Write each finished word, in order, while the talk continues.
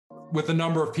with a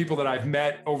number of people that I've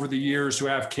met over the years who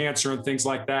have cancer and things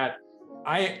like that,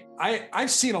 I've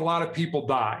seen a lot of people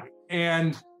die.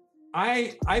 And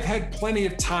I've had plenty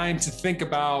of time to think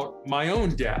about my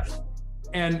own death.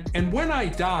 And when I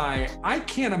die, I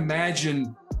can't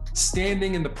imagine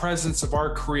standing in the presence of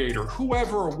our Creator,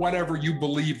 whoever or whatever you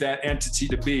believe that entity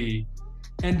to be,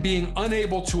 and being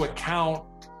unable to account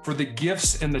for the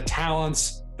gifts and the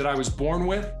talents that I was born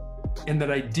with and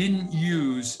that I didn't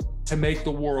use to make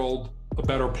the world a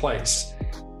better place.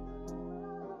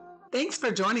 Thanks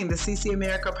for joining the CC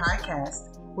America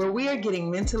podcast, where we are getting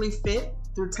mentally fit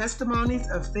through testimonies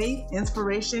of faith,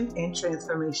 inspiration, and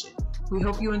transformation. We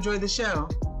hope you enjoy the show.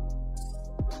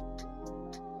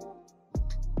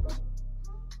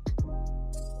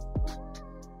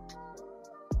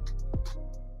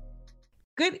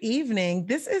 Good evening.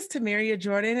 This is Tamiria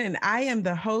Jordan, and I am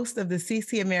the host of the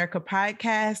CC America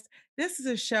podcast. This is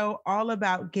a show all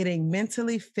about getting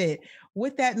mentally fit.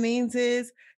 What that means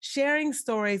is sharing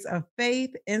stories of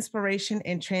faith, inspiration,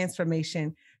 and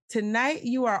transformation. Tonight,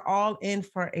 you are all in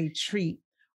for a treat.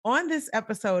 On this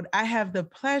episode, I have the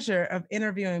pleasure of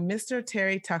interviewing Mr.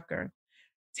 Terry Tucker.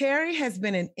 Terry has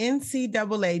been an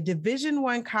NCAA Division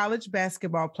I college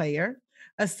basketball player,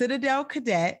 a Citadel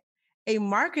cadet, a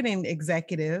marketing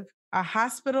executive, a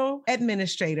hospital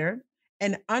administrator,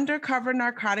 an undercover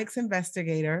narcotics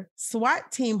investigator,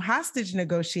 SWAT team hostage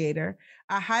negotiator,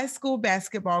 a high school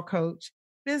basketball coach,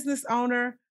 business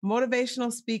owner,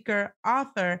 motivational speaker,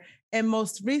 author, and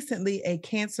most recently, a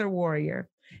cancer warrior.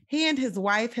 He and his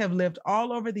wife have lived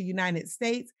all over the United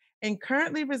States and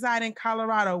currently reside in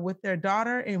Colorado with their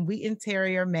daughter and Wheaton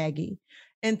Terrier, Maggie.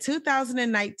 In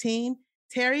 2019,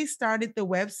 Terry started the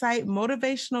website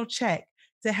Motivational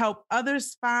to help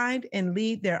others find and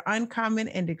lead their uncommon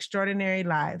and extraordinary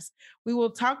lives. We will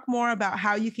talk more about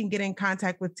how you can get in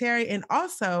contact with Terry and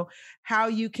also how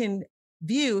you can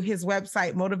view his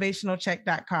website,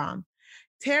 motivationalcheck.com.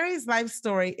 Terry's life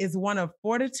story is one of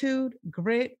fortitude,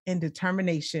 grit, and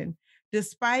determination.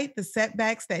 Despite the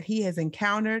setbacks that he has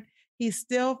encountered, he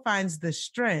still finds the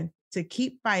strength to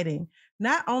keep fighting,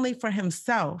 not only for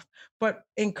himself, but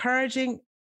encouraging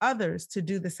others to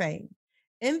do the same.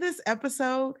 In this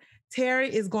episode,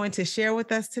 Terry is going to share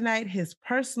with us tonight his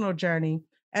personal journey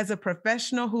as a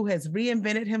professional who has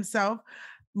reinvented himself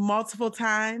multiple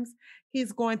times.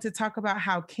 He's going to talk about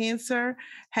how cancer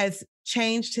has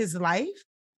changed his life.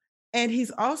 And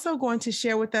he's also going to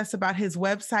share with us about his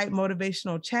website,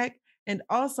 Motivational Check, and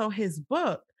also his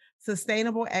book,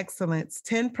 Sustainable Excellence,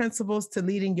 10 Principles to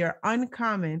Leading Your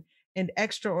Uncommon and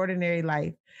Extraordinary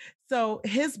Life. So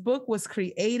his book was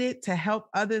created to help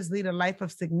others lead a life of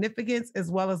significance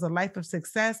as well as a life of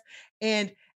success.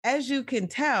 And as you can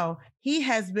tell, he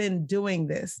has been doing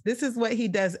this. This is what he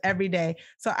does every day.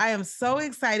 So I am so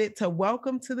excited to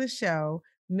welcome to the show,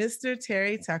 Mr.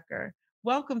 Terry Tucker.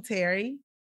 Welcome, Terry.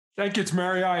 Thank you,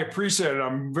 Tamiria. I appreciate it.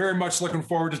 I'm very much looking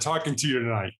forward to talking to you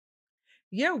tonight.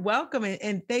 You're welcome.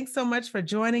 And thanks so much for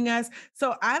joining us.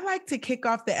 So I like to kick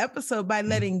off the episode by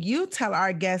letting you tell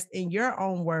our guest in your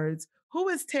own words, who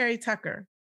is Terry Tucker?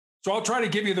 So I'll try to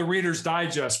give you the Reader's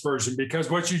Digest version, because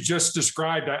what you just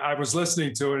described, I was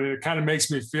listening to it, and it kind of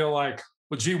makes me feel like,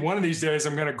 well, gee, one of these days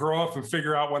I'm going to grow up and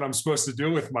figure out what I'm supposed to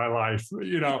do with my life,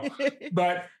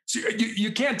 But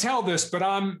you can't tell this, but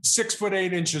I'm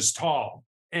 6'8" tall,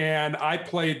 and I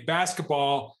played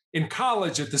basketball in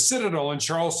college at the Citadel in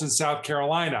Charleston, South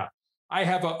Carolina. I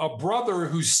have a brother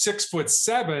who's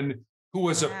 6'7", who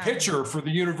was a pitcher for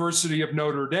the University of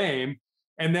Notre Dame.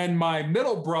 And then my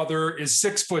middle brother is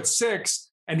 6'6",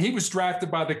 and he was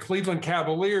drafted by the Cleveland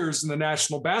Cavaliers in the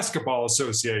National Basketball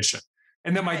Association.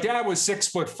 And then my dad was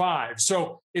 6'5".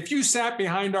 So if you sat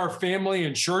behind our family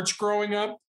in church growing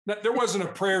up, there wasn't a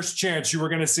prayer's chance you were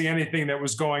going to see anything that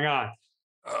was going on.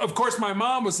 Of course, my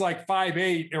mom was like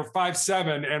 5'8" or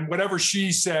 5'7", and whatever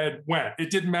she said went. It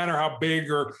didn't matter how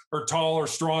big or tall or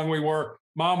strong we were.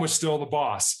 Mom was still the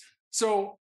boss.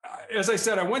 So as I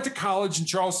said, I went to college in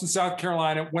Charleston, South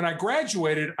Carolina. When I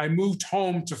graduated, I moved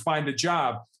home to find a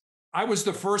job. I was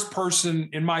the first person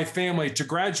in my family to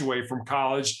graduate from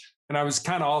college, and I was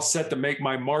kind of all set to make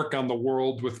my mark on the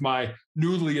world with my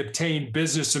newly obtained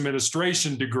business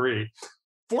administration degree.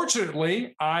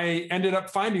 Fortunately, I ended up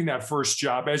finding that first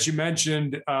job. As you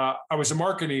mentioned, I was a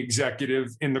marketing executive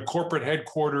in the corporate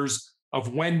headquarters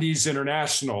of Wendy's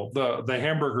International, the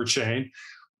hamburger chain.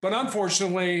 But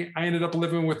unfortunately, I ended up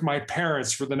living with my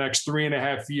parents for the next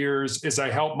 3.5 years as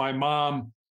I helped my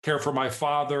mom care for my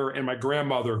father and my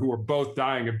grandmother, who were both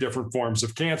dying of different forms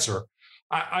of cancer.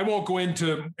 I won't go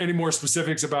into any more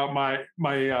specifics about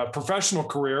my professional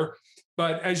career,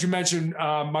 But as you mentioned,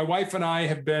 my wife and I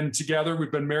have been together.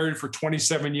 We've been married for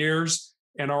 27 years,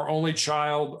 and our only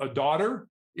child, a daughter,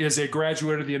 is a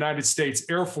graduate of the United States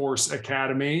Air Force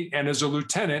Academy and is a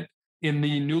lieutenant in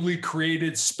the newly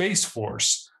created Space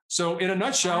Force. So, in a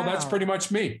nutshell, that's Wow. pretty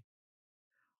much me.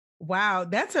 Wow,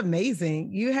 that's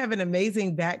amazing. You have an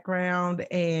amazing background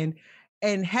and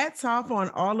hats off on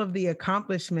all of the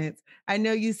accomplishments. I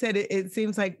know you said it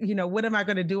seems like, what am I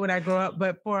going to do when I grow up?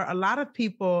 But for a lot of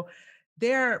people,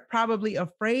 they're probably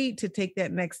afraid to take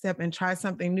that next step and try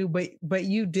something new, but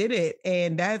you did it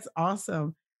and that's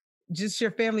awesome. Just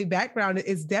your family background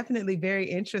is definitely very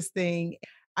interesting.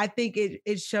 I think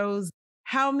it shows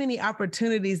how many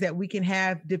opportunities that we can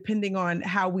have depending on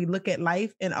how we look at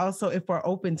life and also if we're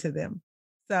open to them.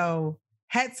 So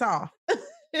hats off.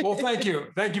 Well, thank you.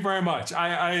 Thank you very much.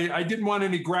 I didn't want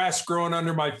any grass growing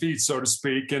under my feet, so to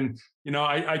speak. And,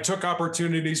 I took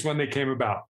opportunities when they came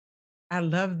about. I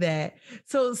love that.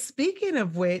 So speaking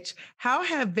of which, how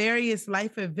have various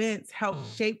life events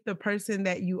helped shape the person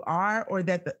that you are or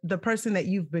that the person that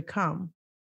you've become?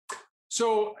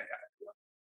 So,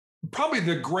 probably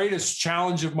the greatest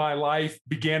challenge of my life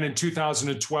began in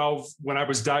 2012 when I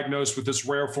was diagnosed with this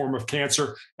rare form of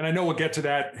cancer. And I know we'll get to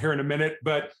that here in a minute.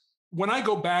 But when I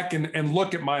go back and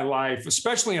look at my life,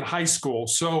 especially in high school,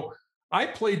 so I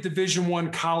played Division I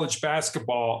college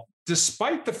basketball,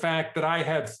 despite the fact that I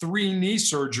had 3 knee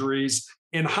surgeries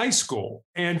in high school.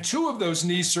 And 2 of those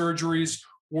knee surgeries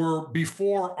were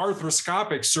before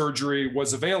arthroscopic surgery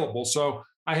was available. So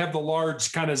I have the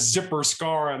large kind of zipper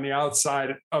scar on the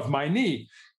outside of my knee.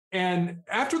 And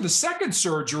after the second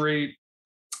surgery,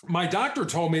 my doctor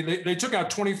told me they took out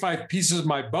 25 pieces of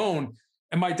my bone.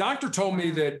 And my doctor told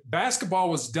me that basketball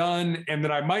was done and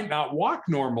that I might not walk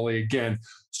normally again.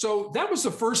 So that was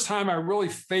the first time I really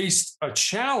faced a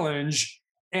challenge.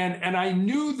 And I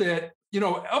knew that,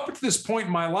 up to this point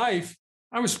in my life,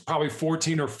 I was probably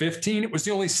 14 or 15. It was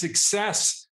the only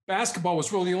success. Basketball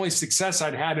was really the only success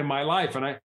I'd had in my life. And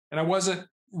I wasn't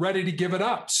ready to give it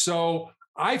up. So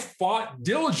I fought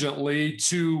diligently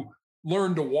to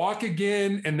learn to walk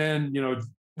again. And then,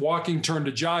 walking turned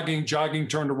to jogging, jogging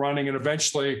turned to running. And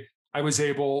eventually I was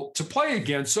able to play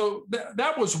again. So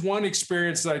that was one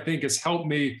experience that I think has helped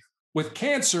me with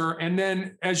cancer. And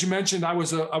then, as you mentioned, I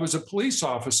was a police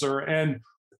officer. And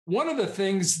one of the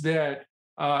things that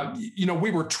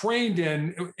we were trained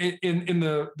in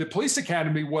the police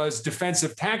academy was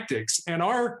defensive tactics. And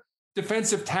our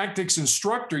defensive tactics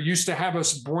instructor used to have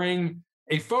us bring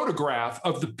a photograph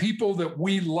of the people that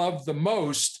we loved the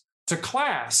most to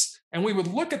class. And we would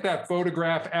look at that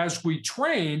photograph as we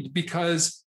trained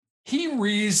because he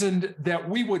reasoned that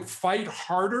we would fight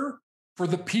harder for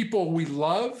the people we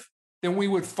love than we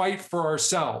would fight for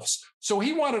ourselves. So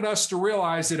he wanted us to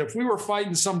realize that if we were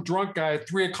fighting some drunk guy at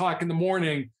 3 o'clock in the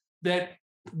morning, that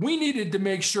we needed to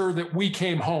make sure that we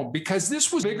came home because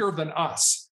this was bigger than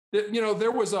us. That,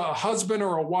 there was a husband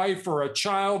or a wife or a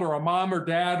child or a mom or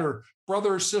dad or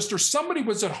brother or sister. Somebody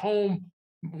was at home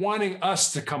wanting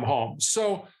us to come home.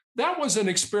 So that was an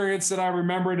experience that I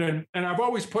remembered. And I've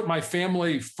always put my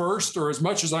family first or as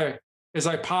much as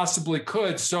I possibly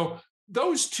could. So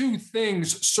those 2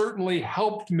 things certainly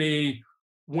helped me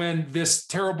when this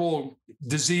terrible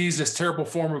disease, this terrible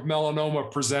form of melanoma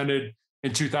presented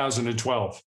in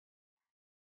 2012.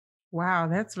 Wow,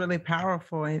 that's really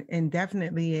powerful and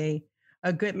definitely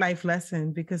a good life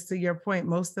lesson because to your point,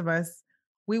 most of us,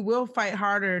 we will fight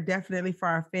harder definitely for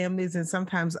our families and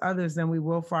sometimes others than we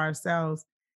will for ourselves.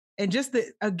 And just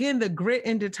the grit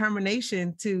and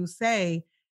determination to say,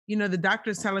 the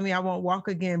doctor's telling me I won't walk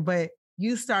again, but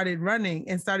you started running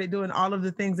and started doing all of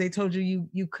the things they told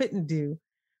you couldn't do.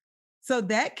 So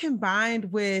that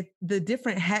combined with the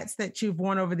different hats that you've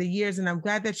worn over the years, and I'm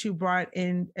glad that you brought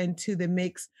into the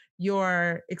mix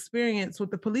your experience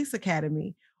with the police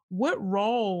academy. What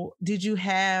role did you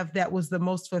have that was the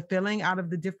most fulfilling out of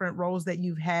the different roles that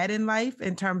you've had in life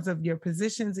in terms of your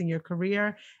positions in your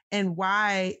career? And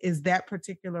why is that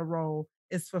particular role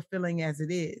as fulfilling as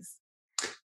it is?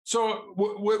 So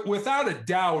without a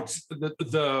doubt,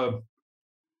 the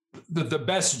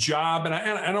best job, and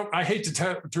I hate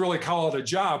to really call it a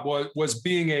job, was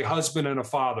being a husband and a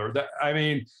father.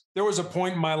 There was a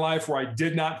point in my life where I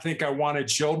did not think I wanted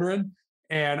children,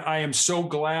 and I am so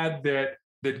glad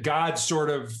that God sort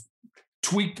of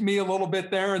tweaked me a little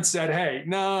bit there and said, "Hey,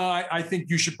 no, I think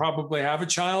you should probably have a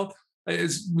child." It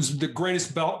was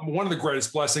one of the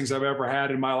greatest blessings I've ever had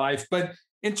in my life. But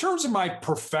in terms of my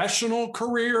professional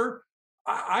career,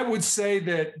 I would say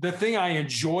that the thing I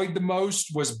enjoyed the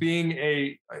most was being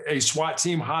a SWAT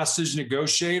team hostage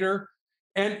negotiator.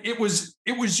 And it was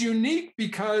unique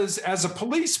because as a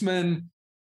policeman,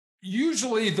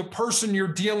 usually the person you're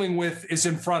dealing with is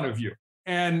in front of you,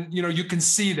 and you can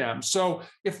see them. So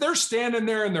if they're standing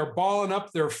there and they're balling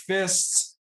up their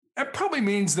fists, that probably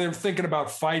means they're thinking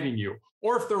about fighting you.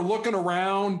 Or if they're looking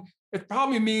around, it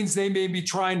probably means they may be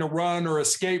trying to run or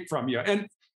escape from you.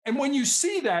 And when you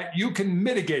see that, you can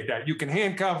mitigate that. You can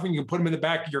handcuff them, you can put them in the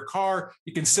back of your car,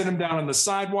 you can sit them down on the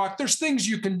sidewalk. There's things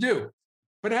you can do.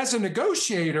 But as a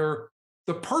negotiator,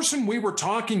 the person we were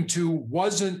talking to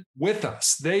wasn't with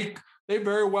us. They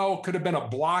very well could have been a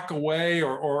block away,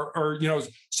 or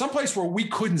someplace where we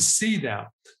couldn't see them.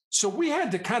 So we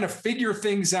had to kind of figure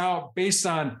things out based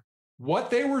on what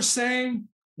they were saying,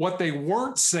 what they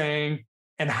weren't saying,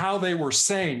 and how they were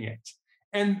saying it.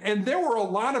 And there were a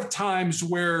lot of times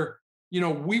where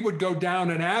we would go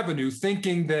down an avenue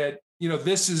thinking that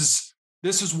this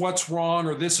is what's wrong,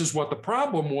 or this is what the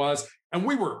problem was, and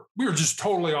we were just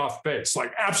totally off base.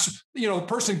 Like, absolutely, the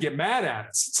person get mad at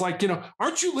us. It's like,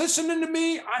 aren't you listening to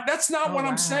me? That's not what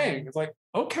I'm saying. It's like,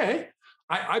 okay,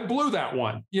 I blew that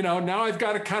one. Now I've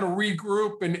got to kind of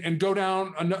regroup and go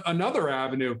down another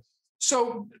avenue.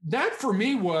 So that for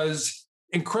me was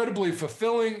incredibly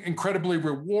fulfilling, incredibly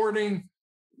rewarding,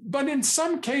 but in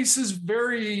some cases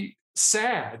very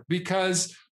sad,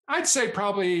 because I'd say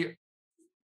probably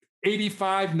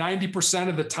 85-90%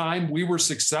 of the time we were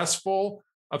successful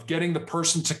of getting the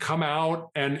person to come out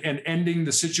and ending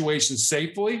the situation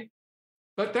safely.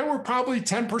 But there were probably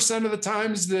 10% of the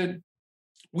times that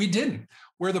we didn't,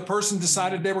 where the person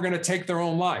decided they were going to take their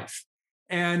own life.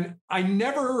 And I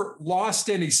never lost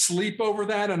any sleep over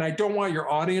that. And I don't want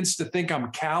your audience to think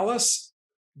I'm callous,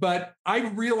 but I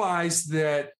realized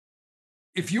that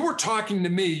if you were talking to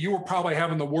me, you were probably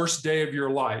having the worst day of your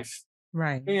life.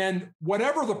 Right. And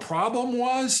whatever the problem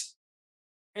was,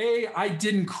 A, I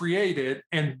didn't create it.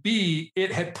 And B,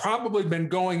 it had probably been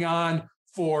going on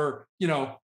for,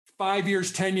 5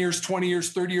 years, 10 years, 20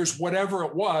 years, 30 years, whatever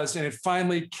it was. And it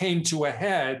finally came to a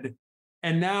head.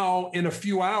 And now in a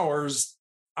few hours,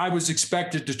 I was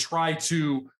expected to try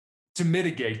to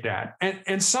mitigate that.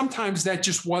 And sometimes that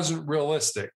just wasn't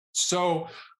realistic. So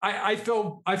I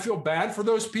feel bad for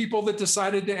those people that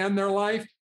decided to end their life,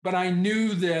 but I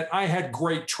knew that I had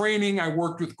great training. I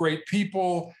worked with great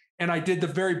people, and I did the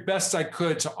very best I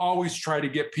could to always try to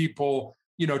get people,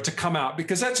 to come out,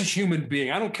 because that's a human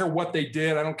being. I don't care what they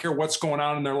did. I don't care what's going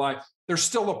on in their life. They're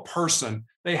still a person.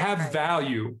 They have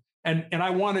value. And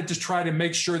I wanted to try to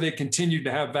make sure they continued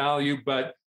to have value.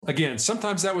 But again,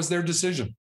 sometimes that was their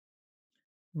decision.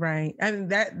 Right. I mean,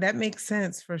 that makes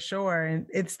sense for sure. And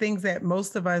it's things that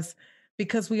most of us,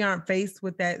 because we aren't faced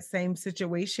with that same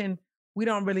situation, we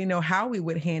don't really know how we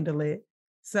would handle it.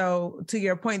 So to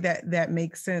your point, that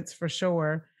makes sense for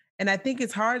sure. And I think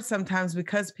it's hard sometimes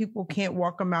because people can't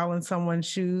walk a mile in someone's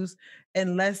shoes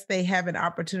unless they have an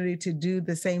opportunity to do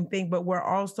the same thing. But we're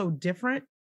all so different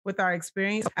with our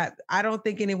experience. I don't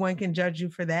think anyone can judge you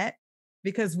for that,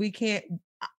 because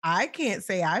I can't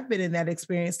say I've been in that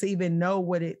experience to even know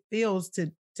what it feels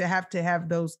to have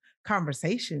those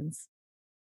conversations.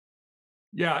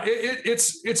 Yeah,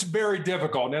 it's very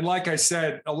difficult. And like I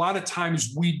said, a lot of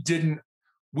times we didn't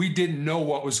know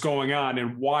what was going on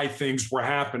and why things were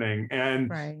happening. And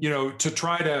Right. to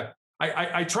try to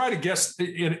I try to guess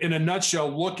in a nutshell,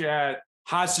 look at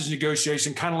hostage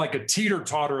negotiation kind of like a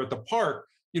teeter-totter at the park.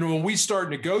 When we start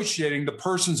negotiating, the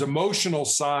person's emotional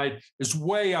side is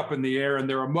way up in the air, and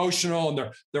they're emotional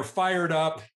and they're fired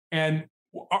up. And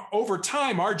over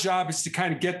time, our job is to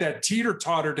kind of get that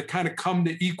teeter-totter to kind of come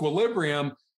to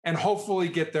equilibrium and hopefully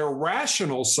get their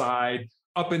rational side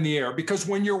up in the air. Because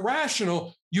when you're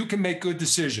rational, you can make good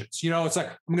decisions. It's like,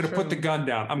 I'm going to put the gun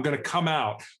down. I'm going to come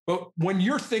out. But when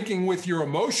you're thinking with your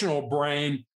emotional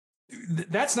brain,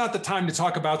 that's not the time to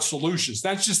talk about solutions.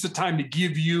 That's just the time to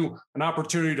give you an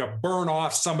opportunity to burn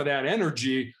off some of that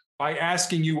energy by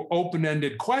asking you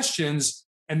open-ended questions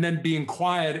and then being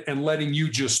quiet and letting you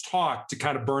just talk to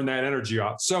kind of burn that energy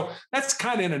off. So that's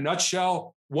kind of in a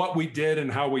nutshell what we did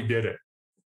and how we did it.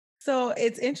 So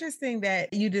it's interesting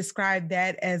that you described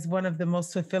that as one of the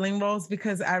most fulfilling roles,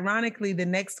 because ironically, the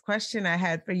next question I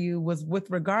had for you was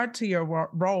with regard to your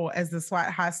role as the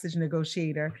SWAT hostage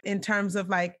negotiator, in terms of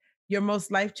like your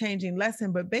most life-changing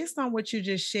lesson. But based on what you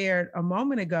just shared a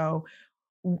moment ago,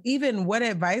 even what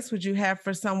advice would you have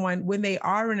for someone when they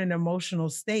are in an emotional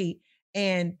state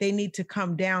and they need to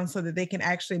come down so that they can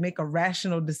actually make a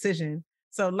rational decision?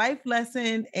 So life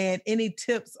lesson and any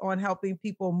tips on helping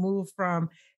people move from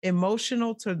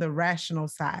emotional to the rational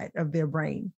side of their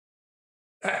brain.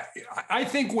 I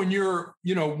think when you're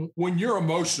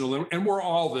emotional, and we're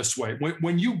all this way,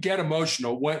 when you get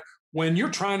emotional, when you're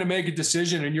trying to make a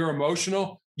decision and you're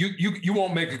emotional, you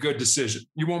won't make a good decision.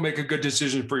 You won't make a good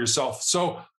decision for yourself.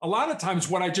 So a lot of times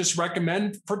what I just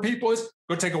recommend for people is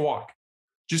go take a walk.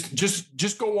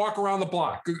 Just go walk around the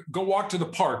block, go walk to the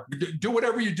park, do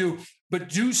whatever you do, but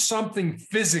do something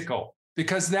physical,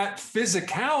 because that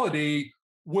physicality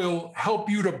will help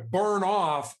you to burn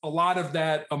off a lot of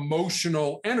that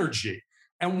emotional energy.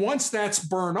 And once that's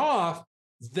burned off,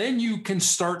 then you can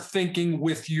start thinking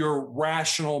with your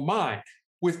rational mind.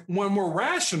 When we're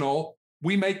rational,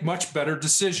 we make much better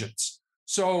decisions.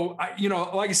 So,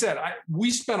 like I said, we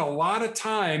spent a lot of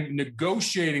time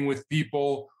negotiating with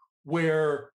people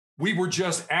where we were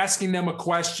just asking them a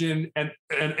question, and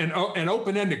an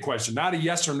open-ended question, not a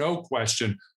yes or no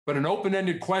question, but an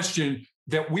open-ended question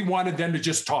that we wanted them to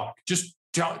just talk. Just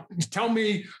tell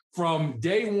me from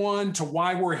day one to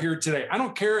why we're here today. I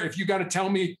don't care if you got to tell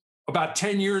me about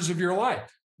 10 years of your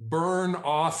life. Burn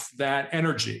off that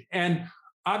energy. And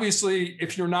obviously,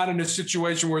 if you're not in a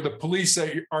situation where the police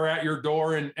are at your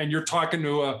door and you're talking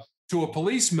to a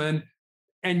policeman,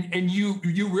 and you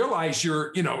realize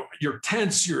you're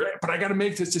tense, but I got to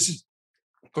make this decision.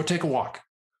 Go take a walk.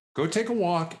 Go take a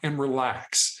walk and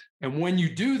relax. And when you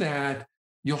do that,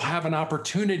 you'll have an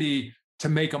opportunity to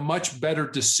make a much better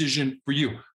decision for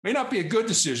you. May not be a good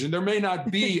decision. There may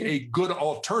not be a good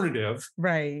alternative,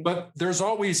 right? But there's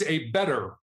always a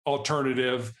better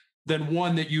alternative than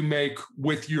one that you make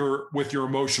with your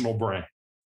emotional brain.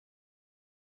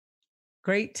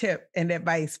 Great tip and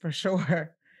advice for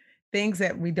sure. Things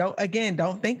that we don't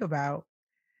think about.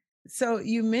 So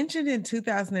you mentioned in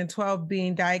 2012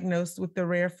 being diagnosed with the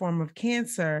rare form of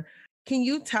cancer. Can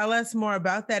you tell us more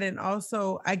about that? And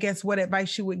also, I guess, what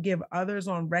advice you would give others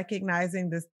on recognizing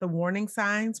the warning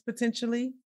signs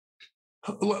potentially?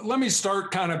 Let me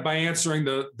start kind of by answering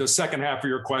the second half of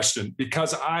your question,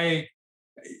 because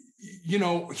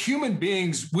human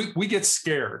beings, we get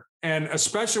scared, and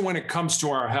especially when it comes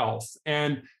to our health.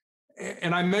 And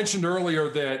I mentioned earlier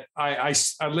that I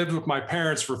lived with my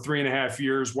parents for 3.5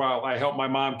 years while I helped my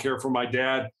mom care for my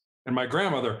dad and my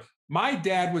grandmother. My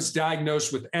dad was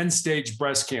diagnosed with end-stage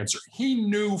breast cancer. He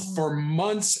knew for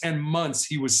months and months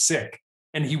he was sick,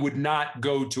 and he would not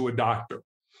go to a doctor.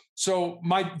 So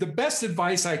the best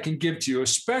advice I can give to you,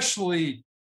 especially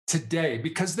today,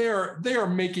 because they are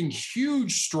making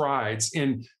huge strides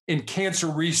in cancer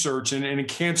research and in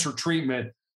cancer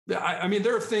treatment. I mean,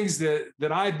 there are things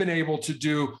that I've been able to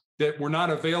do that were not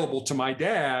available to my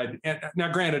dad. And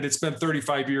now, granted, it's been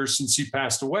 35 years since he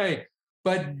passed away,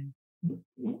 but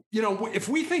if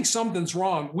we think something's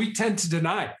wrong, we tend to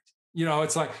deny it.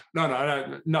 It's like,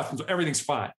 no, nothing, everything's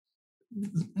fine.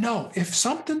 No, if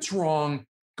something's wrong,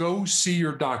 go see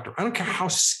your doctor. I don't care how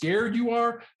scared you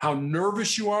are, how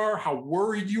nervous you are, how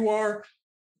worried you are.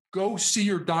 Go see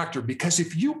your doctor, because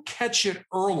if you catch it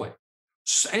early,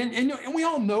 and we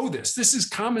all know this is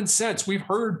common sense. We've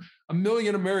heard a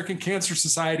million American Cancer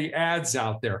Society ads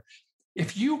out there.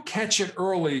 If you catch it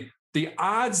early, the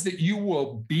odds that you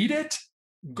will beat it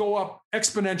go up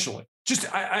exponentially.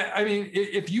 I mean,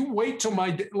 if you wait till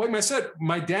like I said,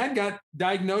 my dad got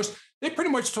diagnosed, they pretty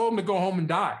much told him to go home and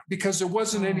die because there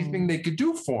wasn't anything they could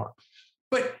do for him.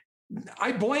 But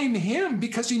I blame him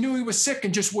because he knew he was sick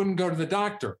and just wouldn't go to the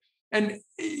doctor. And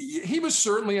he was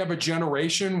certainly of a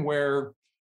generation where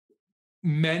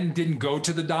men didn't go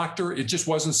to the doctor. It just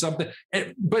wasn't something.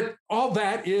 But all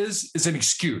that is an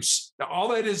excuse. All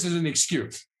that is an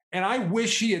excuse. And I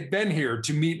wish he had been here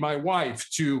to meet my wife,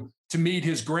 to meet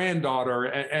his granddaughter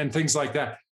and things like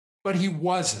that. But he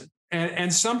wasn't.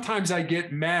 And sometimes I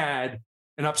get mad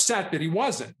and upset that he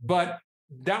wasn't. But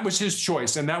that was his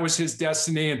choice and that was his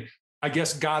destiny. And I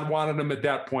guess God wanted him at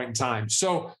that point in time.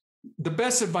 So the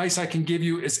best advice I can give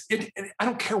you is, I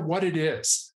don't care what it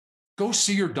is, go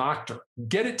see your doctor,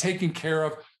 get it taken care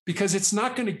of, because it's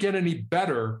not going to get any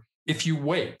better if you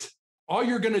wait. All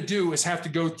you're going to do is have to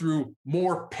go through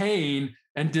more pain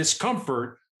and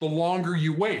discomfort the longer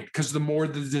you wait, because the more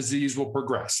the disease will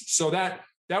progress. So that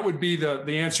would be the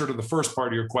answer to the first part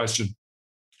of your question,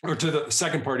 or to the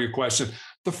second part of your question.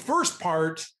 The first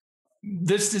part,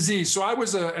 this disease. So I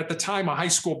was at the time a high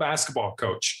school basketball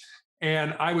coach,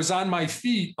 and I was on my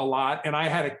feet a lot, and I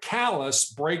had a callus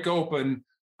break open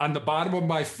on the bottom of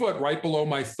my foot right below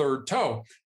my third toe.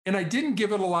 And I didn't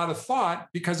give it a lot of thought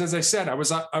because, as I said, I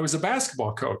was a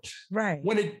basketball coach. Right.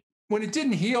 When it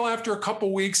didn't heal after a couple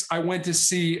of weeks, I went to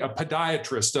see a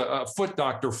podiatrist, a foot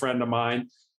doctor friend of mine,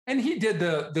 and he did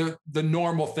the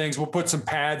normal things. We'll put some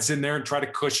pads in there and try to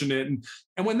cushion it.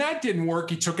 And when that didn't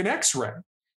work, he took an X-ray,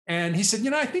 and he said,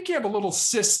 I think you have a little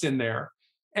cyst in there.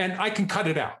 and I can cut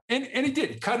it out. And he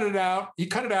did. He cut it out. He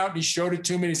cut it out and he showed it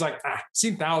to me. And he's like,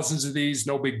 seen thousands of these,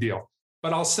 no big deal.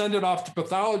 But I'll send it off to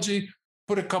pathology,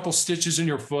 put a couple stitches in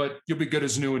your foot. You'll be good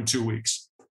as new in 2 weeks.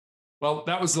 Well,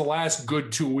 that was the last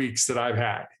good 2 weeks that I've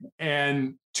had.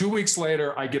 And 2 weeks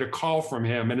later, I get a call from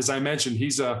him. And as I mentioned,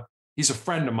 he's a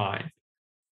friend of mine.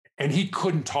 And he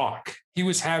couldn't talk. He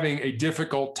was having a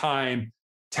difficult time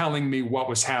telling me what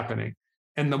was happening.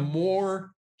 And the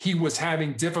more he was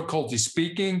having difficulty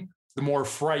speaking, the more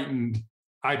frightened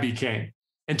I became.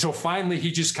 Until finally,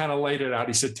 he just kind of laid it out.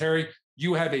 He said, Terry,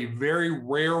 you have a very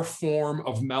rare form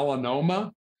of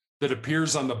melanoma that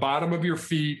appears on the bottom of your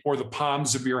feet or the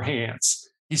palms of your hands.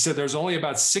 He said there's only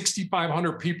about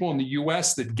 6,500 people in the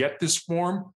US that get this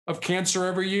form of cancer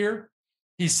every year.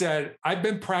 He said, I've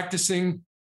been practicing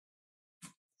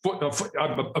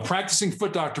a practicing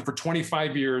foot doctor for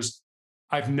 25 years.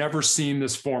 I've never seen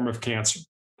this form of cancer.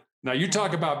 Now, you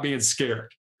talk about being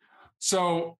scared.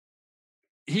 So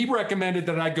he recommended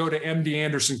that I go to MD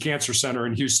Anderson Cancer Center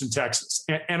in Houston, Texas.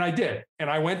 And I did.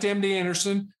 And I went to MD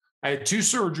Anderson. I had 2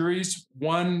 surgeries,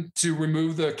 one to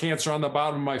remove the cancer on the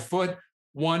bottom of my foot,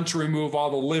 one to remove all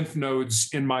the lymph nodes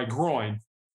in my groin.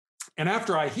 And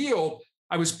after I healed,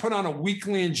 I was put on a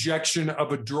weekly injection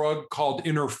of a drug called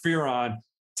interferon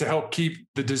to help keep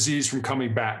the disease from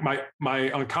coming back. My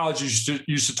oncologist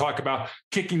used to talk about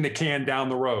kicking the can down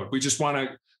the road. We just want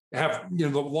to have, the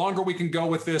longer we can go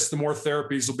with this, the more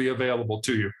therapies will be available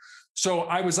to you. So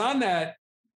I was on that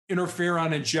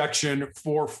interferon injection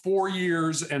for 4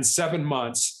 years and 7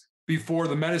 months before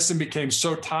the medicine became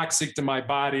so toxic to my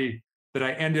body that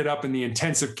I ended up in the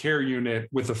intensive care unit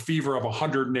with a fever of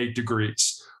 108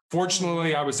 degrees.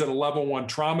 Fortunately, I was at a level 1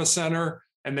 trauma center,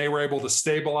 and they were able to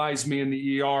stabilize me in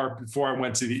the ER before I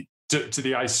went to the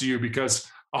ICU, because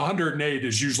 108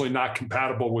 is usually not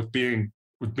compatible with being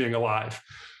alive.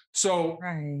 So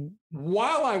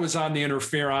while I was on the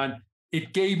interferon,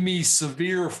 it gave me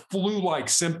severe flu-like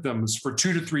symptoms for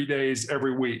 2 to 3 days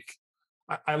every week.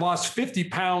 I lost 50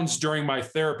 pounds during my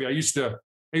therapy. I used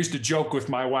to joke with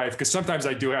my wife, because sometimes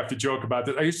I do have to joke about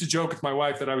that. I used to joke with my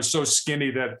wife that I was so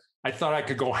skinny that I thought I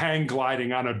could go hang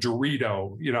gliding on a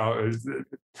Dorito.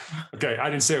 Okay, I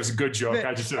didn't say it was a good joke.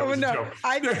 I just said it was a joke.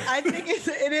 I think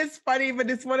it is funny, but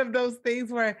it's one of those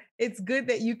things where it's good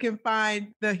that you can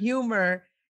find the humor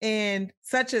in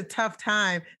such a tough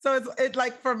time. So it's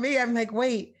like, for me, I'm like,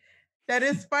 wait, that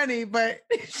is funny, but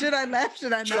should I laugh?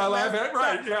 Should I not? Should I laugh at?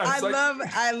 Right. Yeah.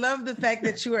 I love the fact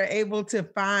that you are able to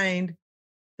find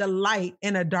the light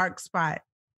in a dark spot.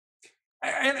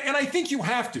 And I think you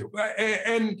have to.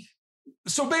 And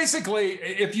so basically,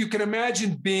 if you can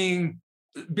imagine being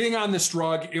on this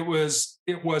drug, it was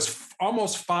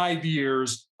almost 5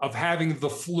 years of having the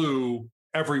flu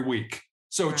every week.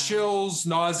 So chills,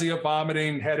 nausea,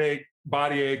 vomiting, headache,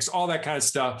 body aches, all that kind of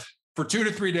stuff for 2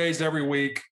 to 3 days every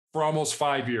week for almost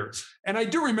 5 years. And I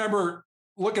do remember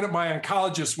looking at my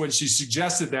oncologist when she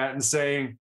suggested that and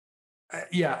saying,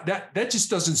 that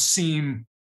just doesn't seem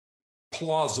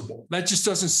plausible. That just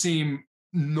doesn't seem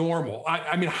normal.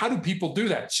 I mean, how do people do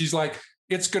that? She's like,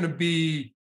 it's going to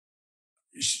be,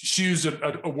 she used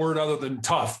a word other than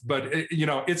tough, but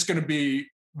it's going to be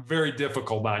very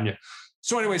difficult on you.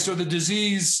 So anyway, so the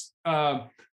disease,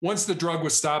 once the drug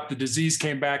was stopped, the disease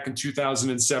came back in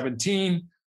 2017.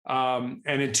 And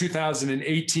in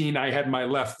 2018, I had my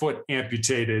left foot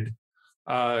amputated.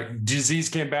 Disease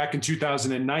came back in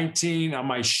 2019 on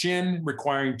my shin,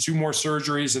 requiring 2 more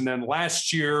surgeries. And then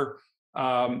last year,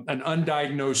 an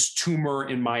undiagnosed tumor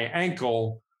in my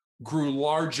ankle grew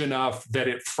large enough that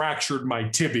it fractured my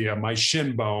tibia, my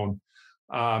shin bone.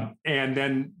 And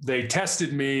then they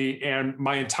tested me, and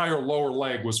my entire lower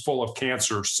leg was full of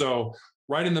cancer. So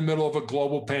right in the middle of a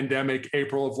global pandemic,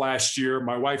 April of last year,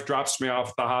 my wife drops me off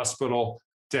at the hospital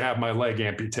to have my leg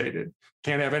amputated.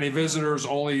 Can't have any visitors,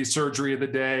 only surgery of the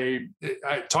day.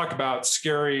 I talk about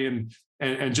scary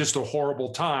and just a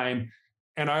horrible time.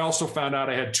 And I also found out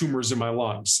I had tumors in my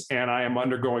lungs, and I am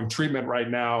undergoing treatment right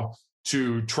now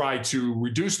to try to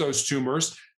reduce those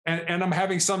tumors. And I'm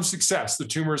having some success. The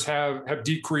tumors have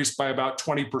decreased by about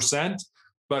 20%,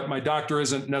 but my doctor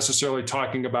isn't necessarily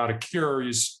talking about a cure.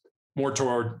 He's more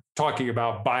toward talking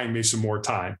about buying me some more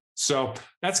time. So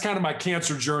that's kind of my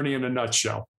cancer journey in a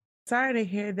nutshell. Sorry to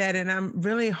hear that. And I'm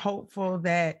really hopeful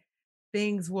that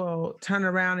things will turn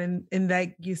around and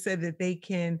like you said, that they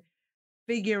can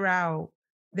figure out,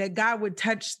 that God would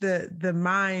touch the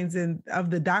minds of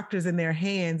the doctors in their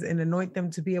hands and anoint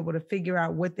them to be able to figure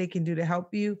out what they can do to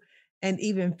help you, and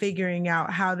even figuring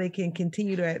out how they can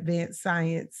continue to advance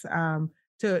science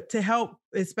to help,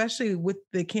 especially with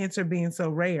the cancer being so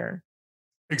rare.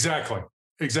 Exactly.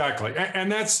 Exactly.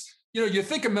 And that's, you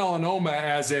think of melanoma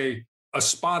as a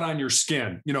spot on your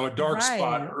skin, a dark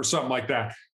spot Right. or something like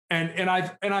that. And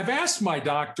I've asked my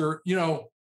doctor,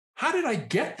 how did I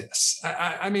get this?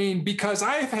 I mean, because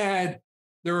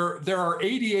there are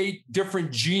 88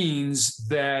 different genes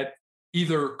that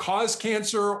either cause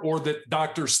cancer or that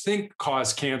doctors think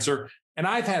cause cancer. And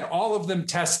I've had all of them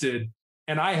tested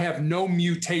and I have no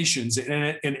mutations in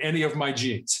any of my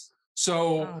genes.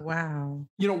 So, Oh, wow.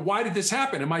 why did this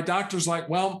happen? And my doctor's like,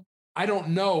 well, I don't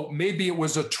know. Maybe it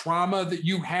was a trauma that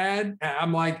you had. And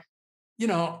I'm like,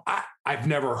 I've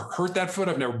never hurt that foot.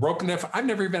 I've never broken that foot. I've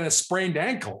never even had a sprained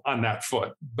ankle on that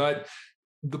foot. But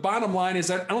the bottom line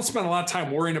is I don't spend a lot of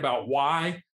time worrying about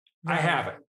why. I Right.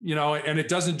 haven't, and it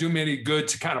doesn't do me any good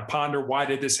to kind of ponder why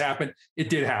did this happen? It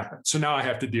did happen. So now I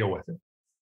have to deal with it.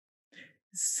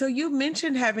 So you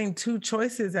mentioned having two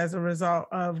choices as a result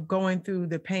of going through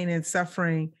the pain and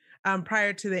suffering.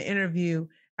 Prior to the interview,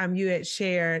 you had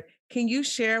shared. Can you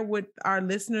share with our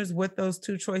listeners what those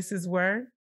two choices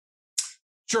were?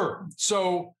 Sure.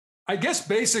 So I guess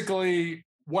basically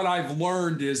what I've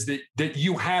learned is that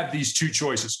you have these two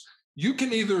choices. You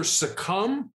can either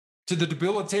succumb to the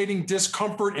debilitating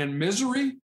discomfort and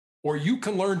misery, or you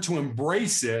can learn to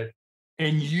embrace it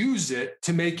and use it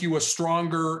to make you a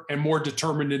stronger and more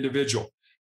determined individual.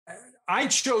 I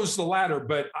chose the latter,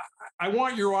 but I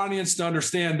want your audience to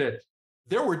understand that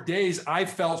there were days I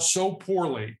felt so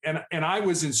poorly and I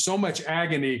was in so much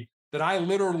agony that I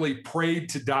literally prayed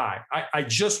to die. I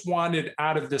just wanted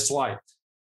out of this life.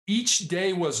 Each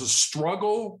day was a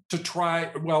struggle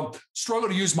struggle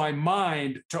to use my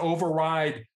mind to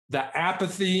override the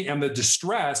apathy and the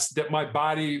distress that my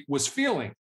body was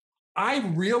feeling. I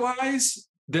realize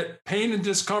that pain and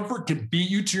discomfort can beat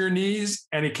you to your knees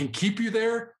and it can keep you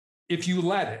there if you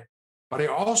let it. But I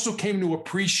also came to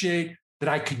appreciate that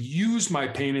I could use my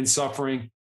pain and suffering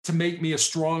to make me a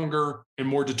stronger and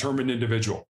more determined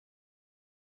individual.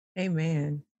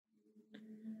 Amen.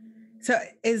 So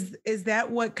is that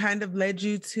what kind of led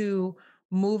you to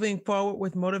moving forward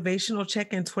with Motivational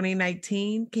Check in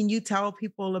 2019? Can you tell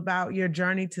people about your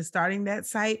journey to starting that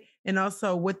site and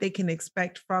also what they can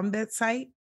expect from that site?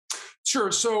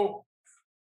 Sure. So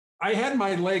I had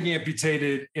my leg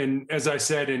amputated as I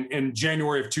said, in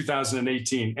January of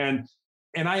 2018.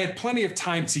 And I had plenty of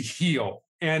time to heal.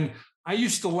 And I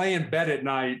used to lay in bed at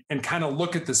night and kind of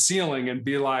look at the ceiling and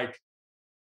be like,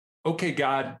 okay,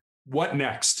 God, what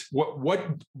next?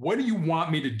 What do you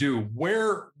want me to do?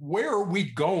 Where are we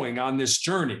going on this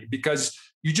journey? Because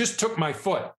you just took my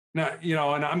foot. Now,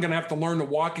 and I'm going to have to learn to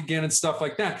walk again and stuff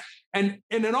like that. And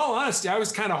in all honesty, I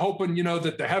was kind of hoping,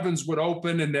 that the heavens would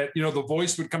open and that, the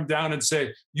voice would come down and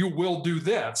say, you will do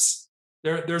this.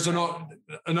 There's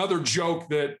another joke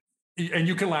that, and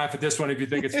you can laugh at this one if you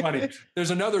think it's funny.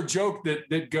 There's another joke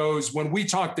that goes, when we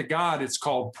talk to God, it's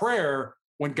called prayer.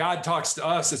 When God talks to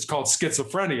us, it's called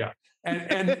schizophrenia.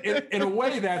 And in a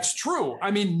way, that's true.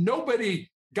 I mean,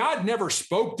 God never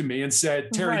spoke to me and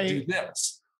said, Terry, Right. do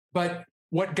this. But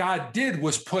what God did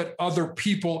was put other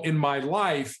people in my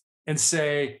life and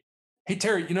say, hey,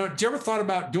 Terry, did you ever thought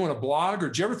about doing a blog, or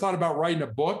did you ever thought about writing a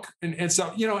book? And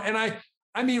so, and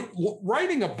I mean,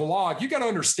 writing a blog, you got to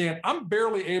understand, I'm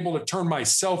barely able to turn my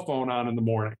cell phone on in the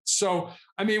morning. So,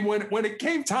 I mean, when it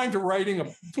came time to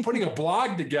putting a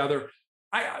blog together,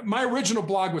 my original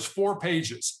blog was 4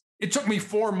 pages. It took me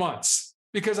 4 months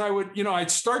because I'd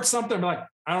start something, I'm like,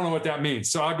 I don't know what that means.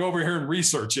 So I'll go over here and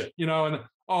research it, and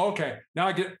okay,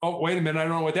 now wait a minute, I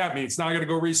don't know what that means. Now I got to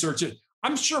go research it.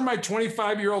 I'm sure my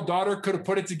 25-year-old daughter could have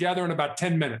put it together in about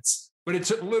 10 minutes, but it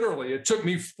took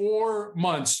me 4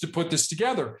 months to put this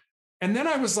together. And then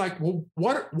I was like, well,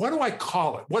 what do I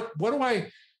call it? What do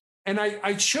I, and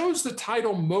I chose the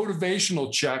title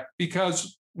Motivational Check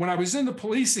because when I was in the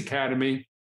police academy,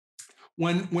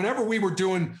 whenever we were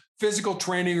doing physical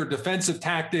training or defensive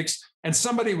tactics, and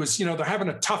somebody was, they're having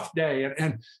a tough day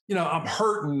and I'm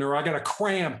hurting or I got a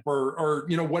cramp or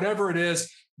whatever it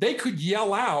is, they could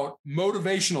yell out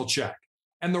Motivational Check.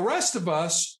 And the rest of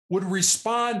us would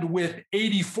respond with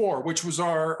 84, which was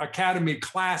our academy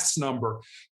class number,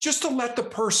 just to let the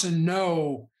person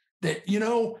know that,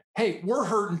 hey, we're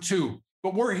hurting too,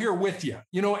 but we're here with you,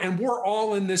 and we're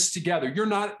all in this together. You're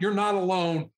not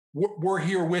alone. We're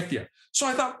here with you. So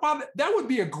I thought, wow, that would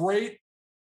be a great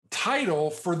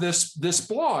title for this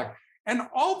blog. And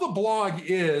all the blog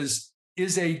is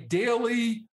a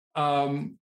daily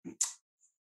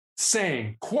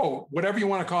saying, quote, whatever you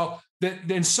want to call that,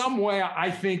 in some way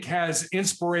I think has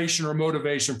inspiration or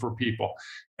motivation for people.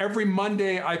 Every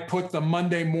Monday, I put the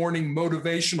Monday morning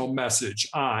motivational message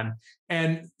on.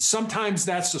 And sometimes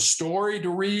that's a story to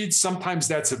read, sometimes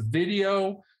that's a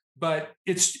video, but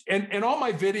and all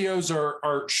my videos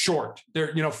are short.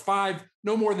 They're,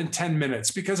 no more than 10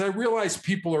 minutes, because I realize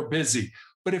people are busy.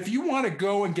 But if you want to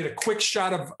go and get a quick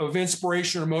shot of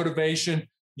inspiration or motivation,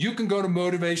 you can go to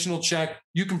Motivational Check.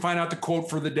 You can find out the quote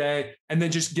for the day and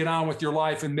then just get on with your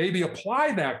life and maybe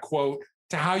apply that quote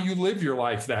to how you live your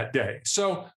life that day.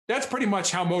 So that's pretty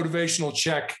much how Motivational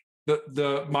Check,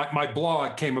 my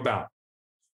blog, came about.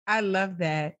 I love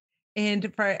that.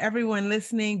 And for everyone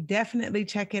listening, definitely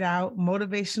check it out,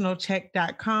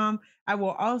 motivationalcheck.com. I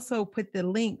will also put the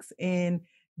links in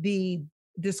the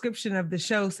description of the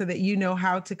show so that you know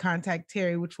how to contact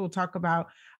Terry, which we'll talk about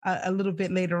a little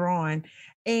bit later on.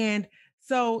 And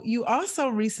so you also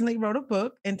recently wrote a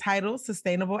book entitled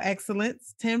Sustainable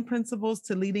Excellence, 10 Principles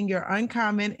to Leading Your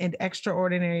Uncommon and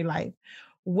Extraordinary Life.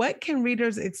 What can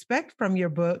readers expect from your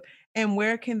book, and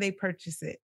where can they purchase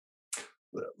it?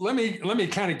 Let me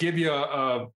kind of give you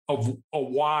a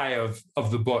why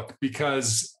of the book,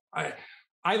 because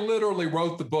I literally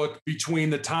wrote the book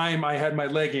between the time I had my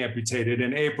leg amputated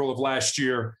in April of last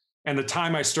year and the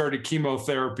time I started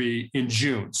chemotherapy in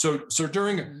June. So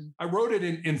I wrote it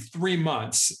in 3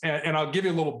 months, and I'll give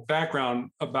you a little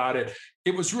background about it.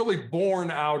 It was really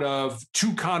born out of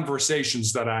 2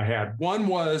 conversations that I had. One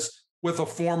was with a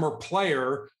former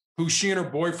player who, she and her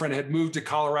boyfriend had moved to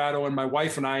Colorado, and my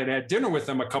wife and I had dinner with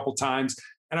them a couple times.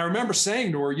 And I remember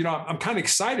saying to her, I'm kind of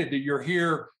excited that you're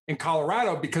here in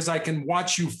Colorado because I can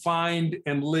watch you find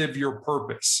and live your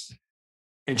purpose.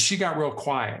 And she got real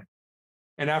quiet.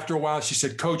 And after a while, she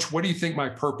said, Coach, what do you think my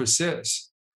purpose is?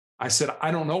 I said,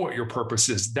 I don't know what your purpose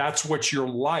is. That's what your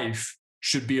life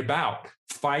should be about,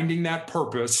 finding that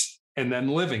purpose and then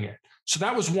living it. So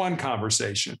that was one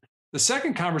conversation. The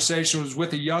second conversation was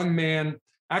with a young man,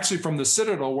 actually from the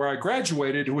Citadel where I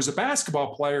graduated, who was a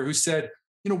basketball player, who said,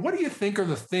 what do you think are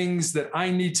the things that I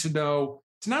need to know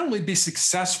to not only be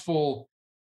successful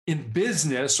in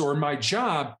business or in my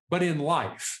job, but in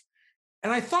life?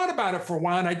 And I thought about it for a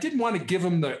while, and I didn't want to give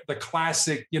him the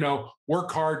classic,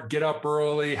 work hard, get up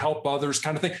early, help others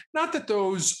kind of thing. Not that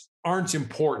those aren't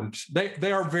important.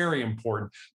 They are very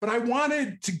important. But I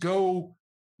wanted to go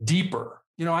deeper.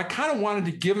 I kind of wanted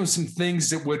to give him some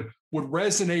things that would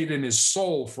resonate in his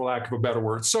soul, for lack of a better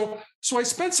word. So I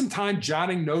spent some time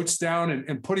jotting notes down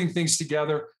and putting things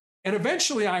together. And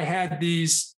eventually I had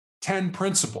these 10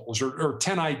 principles or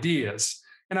 10 ideas,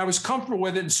 and I was comfortable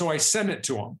with it. And so I sent it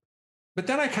to him. But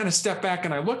then I kind of stepped back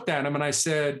and I looked at him and I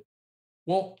said,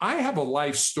 well, I have a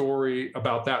life story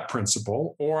about that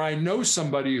principle, or I know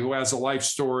somebody who has a life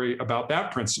story about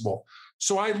that principle.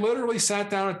 So I literally sat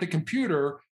down at the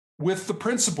computer with the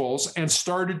principles and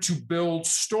started to build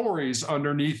stories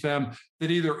underneath them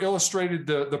that either illustrated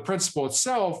the principle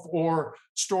itself or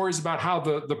stories about how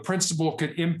the principle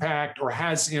could impact or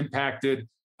has impacted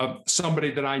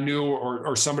somebody that I knew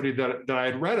or somebody that I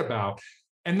had read about.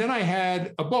 And then I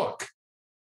had a book.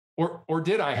 Or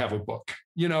did I have a book?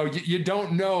 You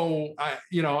don't know.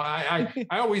 I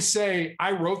always say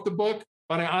I wrote the book,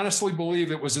 but I honestly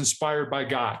believe it was inspired by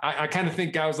God. I kind of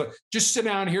think God was like, just sit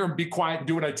down here and be quiet and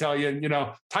do what I tell you,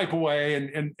 and type away,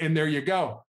 and there you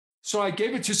go. So I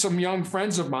gave it to some young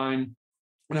friends of mine,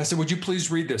 and I said, would you please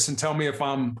read this and tell me if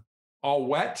I'm all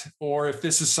wet or if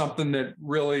this is something that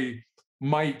really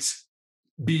might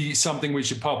be something we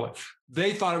should publish.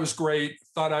 They thought it was great,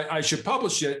 thought I should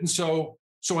publish it. And so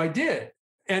I did.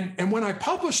 And when I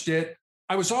published it,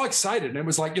 I was all excited. And it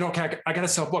was like, okay, I got to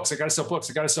sell books. I got to sell books.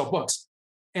 I got to sell books.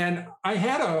 And I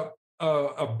had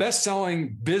a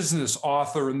best-selling business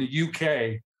author in the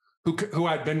UK who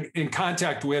I'd been in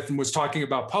contact with and was talking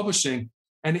about publishing.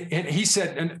 And he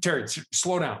said, and Terry,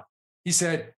 slow down. He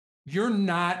said, you're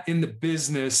not in the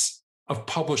business of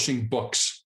publishing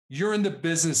books. You're in the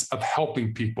business of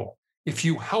helping people. If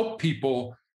you help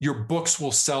people, your books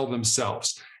will sell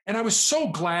themselves. And I was so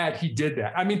glad he did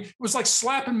that. I mean, it was like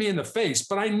slapping me in the face,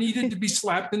 but I needed to be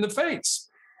slapped in the face.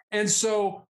 And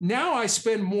so now I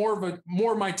spend more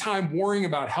of my time worrying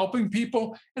about helping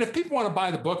people. And if people want to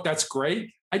buy the book, that's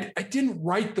great. I didn't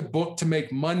write the book to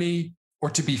make money or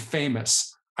to be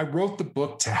famous. I wrote the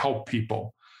book to help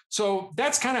people. So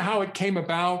that's kind of how it came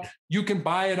about. You can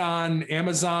buy it on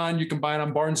Amazon. You can buy it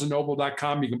on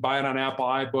barnesandnoble.com. You can buy it on Apple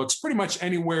iBooks, pretty much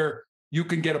anywhere you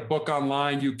can get a book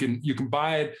online. You can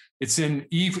buy it. It's in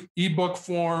ebook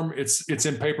form. It's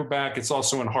in paperback. It's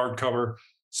also in hardcover.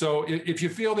 So if you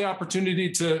feel the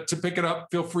opportunity to pick it up,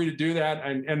 feel free to do that.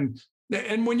 And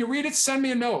And when you read it, send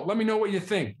me a note. Let me know what you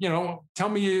think. Tell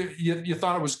me you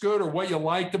thought it was good or what you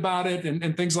liked about it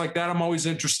and things like that. I'm always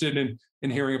interested in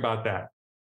hearing about that.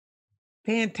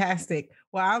 Fantastic.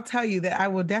 Well, I'll tell you that I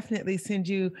will definitely send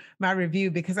you my review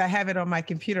because I have it on my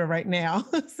computer right now.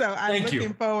 So I'm Thank looking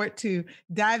you. forward to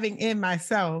diving in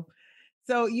myself.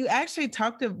 So you actually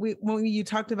when you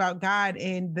talked about God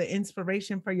and the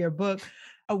inspiration for your book.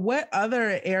 What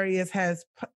other areas has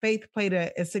faith played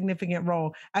a significant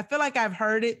role? I feel like I've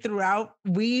heard it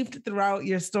weaved throughout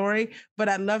your story, but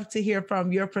I'd love to hear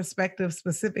from your perspective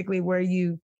specifically where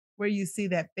you see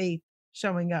that faith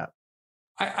showing up.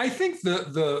 I think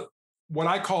the what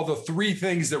I call the three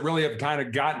things that really have kind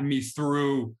of gotten me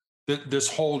through this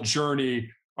whole journey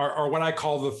are what I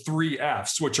call the three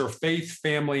F's, which are faith,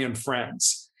 family, and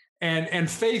friends. And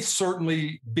faith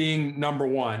certainly being number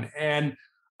one. And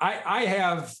I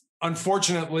have,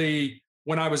 unfortunately,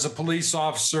 when I was a police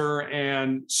officer,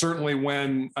 and certainly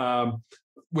when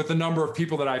with the number of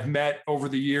people that I've met over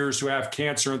the years who have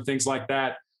cancer and things like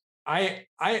that,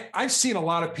 I've seen a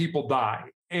lot of people die,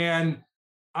 and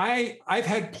I've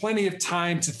had plenty of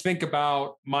time to think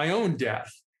about my own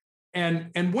death.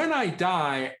 And when I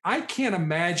die, I can't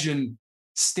imagine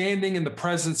standing in the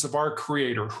presence of our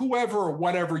creator, whoever or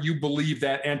whatever you believe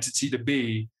that entity to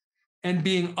be, and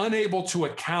being unable to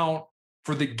account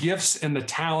for the gifts and the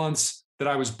talents that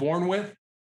I was born with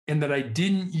and that I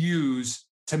didn't use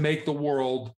to make the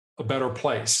world a better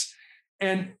place.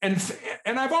 And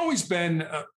I've always been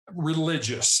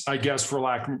religious, I guess, for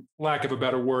lack of a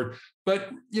better word.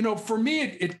 But for me,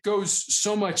 it goes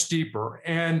so much deeper.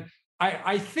 And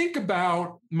I think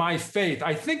about my faith.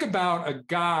 I think about a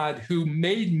God who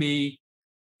made me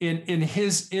in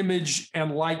His image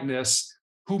and likeness,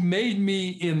 who made me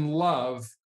in love,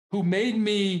 who made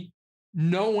me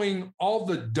knowing all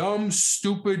the dumb,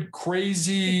 stupid,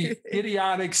 crazy,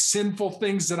 idiotic, sinful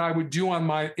things that I would do in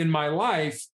my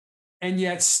life, and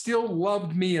yet still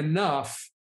loved me enough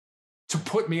to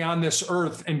put me on this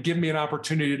earth and give me an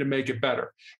opportunity to make it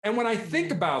better. And when I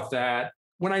think about that,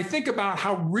 when I think about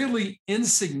how really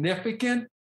insignificant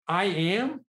I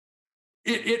am,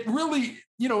 it really,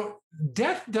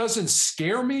 death doesn't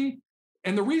scare me.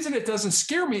 And the reason it doesn't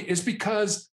scare me is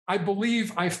because I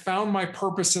believe I found my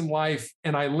purpose in life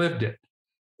and I lived it.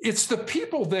 It's the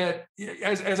people that,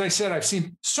 as I said, I've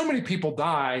seen so many people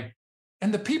die,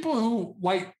 and the people who,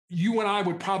 like you and I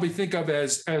would probably think of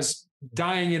as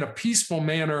dying in a peaceful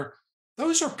manner,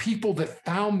 those are people that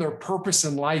found their purpose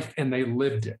in life and they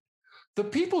lived it. The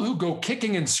people who go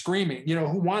kicking and screaming,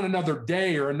 who want another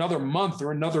day or another month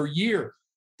or another year,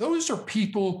 those are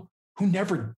people who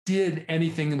never did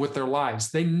anything with their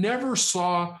lives. They never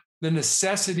saw the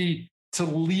necessity to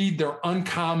lead their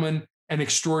uncommon and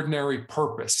extraordinary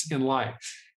purpose in life.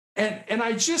 And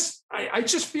I just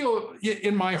feel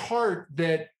in my heart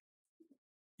that,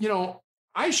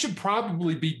 I should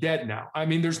probably be dead now. I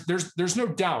mean, there's no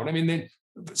doubt. I mean, then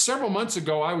several months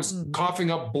ago, I was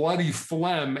coughing up bloody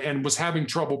phlegm and was having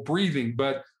trouble breathing,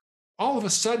 but all of a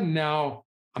sudden now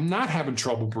I'm not having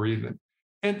trouble breathing.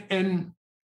 And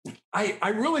I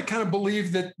really kind of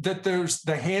believe that there's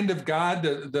the hand of God,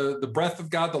 the breath of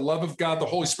God, the love of God, the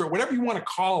Holy Spirit, whatever you want to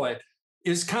call it,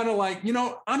 is kind of like,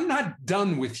 I'm not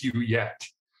done with you yet.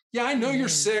 Yeah, I know you're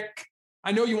sick.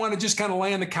 I know you want to just kind of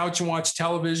lay on the couch and watch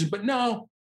television, but no,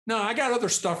 I got other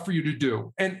stuff for you to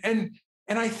do. And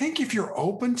I think if you're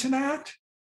open to that,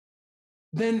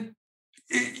 then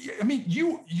I mean,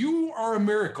 you are a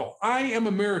miracle. I am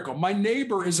a miracle. My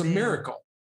neighbor is a miracle.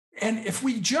 And if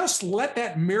we just let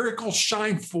that miracle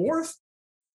shine forth,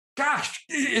 gosh,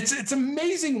 it's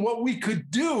amazing what we could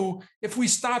do if we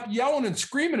stop yelling and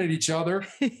screaming at each other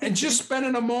and just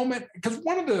spending a moment. Because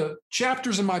one of the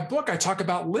chapters in my book, I talk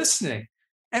about listening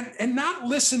and not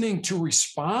listening to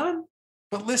respond,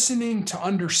 but listening to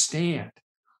understand.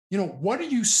 What are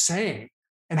you saying?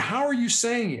 And how are you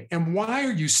saying it? And why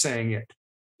are you saying it?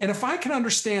 And if I can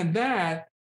understand that,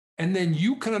 and then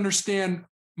you can understand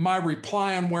my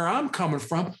reply on where I'm coming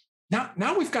from,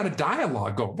 now we've got a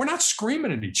dialogue going. We're not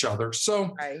screaming at each other.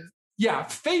 So Right. yeah,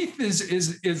 faith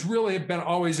is really been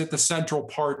always at the central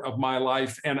part of my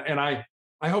life. And I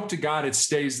hope to God it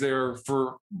stays there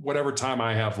for whatever time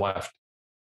I have left.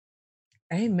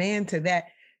 Amen to that.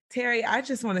 Terry, I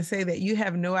just want to say that you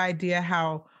have no idea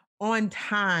how on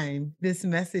time this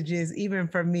message is, even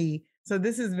for me. So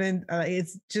this has been,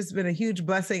 it's just been a huge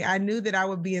blessing. I knew that I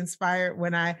would be inspired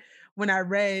when I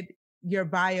read your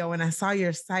bio and I saw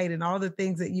your site and all the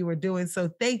things that you were doing. So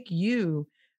thank you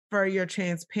for your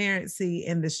transparency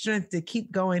and the strength to keep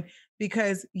going,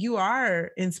 because you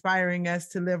are inspiring us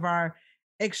to live our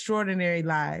extraordinary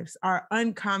lives, our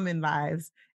uncommon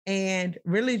lives. and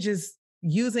really just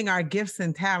using our gifts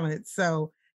and talents.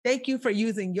 So thank you for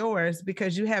using yours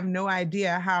because you have no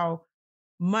idea how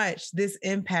much this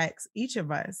impacts each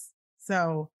of us.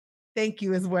 So thank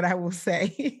you is what I will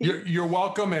say. You're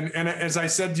welcome. And as I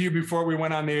said to you before we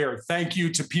went on the air, thank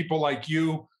you to people like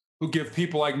you who give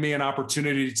people like me an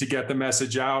opportunity to get the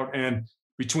message out. And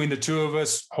between the two of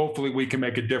us, hopefully we can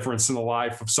make a difference in the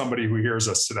life of somebody who hears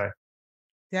us today.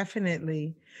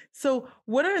 Definitely. So,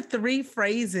 what are three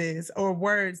phrases or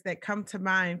words that come to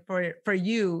mind for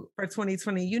you for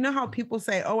 2020? You know how people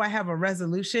say, "Oh, I have a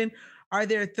resolution." Are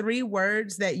there three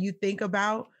words that you think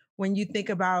about when you think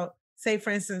about, say,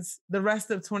 for instance, the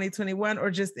rest of 2021 or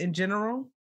just in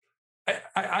general?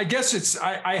 I guess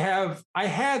I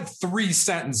had three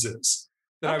sentences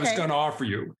that I was Okay. going to offer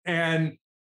you. And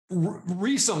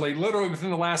recently, literally within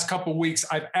the last couple of weeks,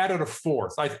 I've added a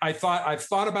fourth. I've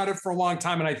thought about it for a long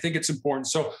time, and I think it's important.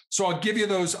 So I'll give you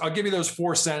those. I'll give you those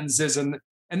four sentences, and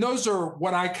those are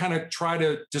what I kind of try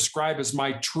to describe as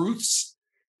my truths.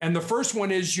 And the first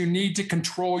one is you need to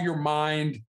control your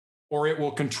mind, or it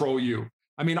will control you.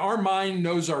 I mean, our mind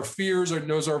knows our fears, it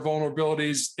knows our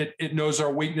vulnerabilities, it knows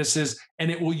our weaknesses, and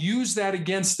it will use that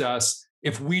against us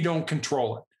if we don't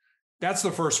control it. That's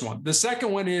the first one. The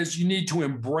second one is you need to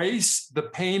embrace the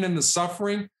pain and the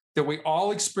suffering that we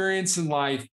all experience in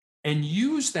life and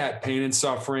use that pain and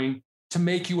suffering to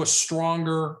make you a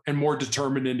stronger and more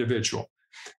determined individual.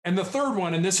 And the third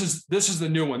one, and this is the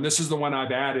new one. This is the one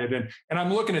I've added, and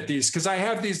I'm looking at these because I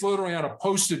have these literally on a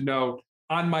Post-it note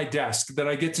on my desk that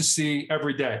I get to see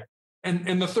every day.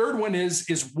 And the third one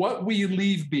is what we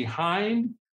leave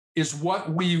behind is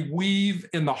what we weave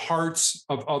in the hearts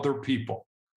of other people.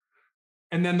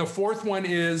 And then the fourth one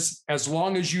is as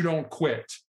long as you don't quit,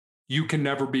 you can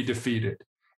never be defeated.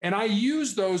 And I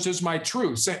use those as my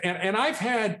truths. And I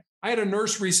had a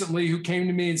nurse recently who came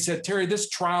to me and said, Terry, this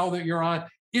trial that you're on,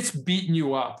 it's beating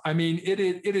you up. I mean, it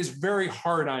is very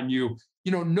hard on you.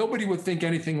 You know, nobody would think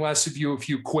anything less of you if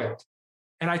you quit.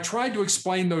 And I tried to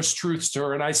explain those truths to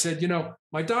her. And I said, you know,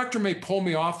 my doctor may pull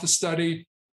me off the study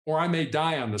or I may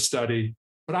die on the study,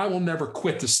 but I will never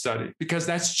quit the study because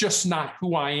that's just not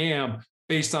who I am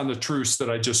based on the truths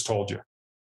that I just told you.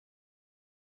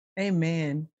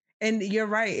 Amen. And you're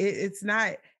right. It's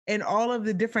not in all of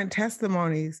the different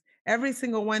testimonies, every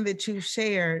single one that you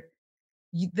shared,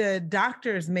 the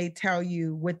doctors may tell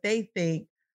you what they think,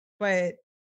 but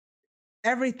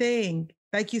everything,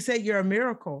 like you said, you're a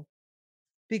miracle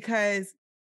because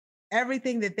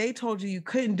everything that they told you you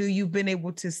couldn't do, you've been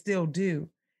able to still do.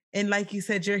 And like you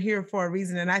said, you're here for a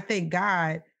reason. And I thank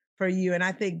God for you. And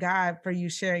I thank God for you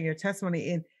sharing your testimony.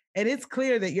 And it's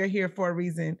clear that you're here for a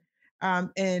reason.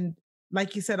 And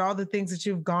like you said, all the things that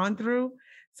you've gone through.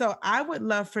 So I would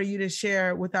love for you to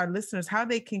share with our listeners how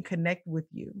they can connect with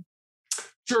you.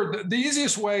 Sure. The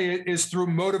easiest way is through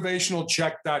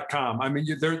motivationalcheck.com. I mean,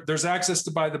 there's access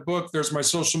to buy the book. There's my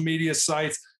social media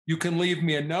sites. You can leave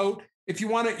me a note. If you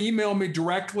want to email me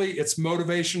directly, it's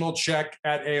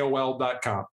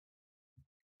motivationalcheck@aol.com.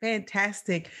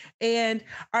 Fantastic. And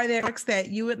are there books that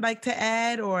you would like to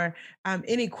add or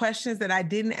any questions that I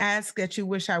didn't ask that you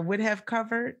wish I would have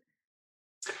covered?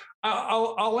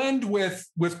 I'll end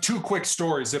with two quick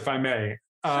stories, if I may.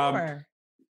 Sure.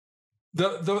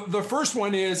 The first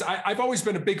one is I've always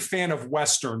been a big fan of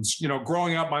Westerns. You know,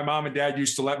 growing up, my mom and dad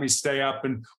used to let me stay up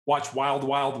and watch Wild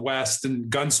Wild West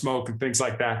and Gunsmoke and things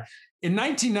like that. In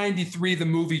 1993, the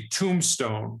movie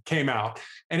Tombstone came out,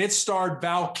 and it starred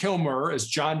Val Kilmer as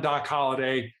John Doc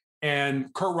Holliday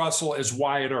and Kurt Russell as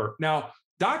Wyatt Earp. Now,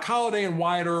 Doc Holliday and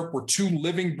Wyatt Earp were two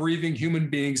living, breathing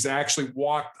human beings that actually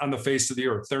walked on the face of the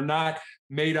earth. They're not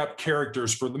made up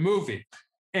characters for the movie.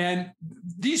 And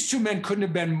these two men couldn't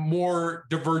have been more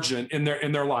divergent in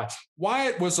their life.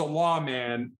 Wyatt was a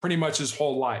lawman pretty much his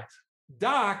whole life.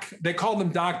 Doc, they called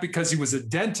him Doc because he was a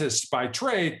dentist by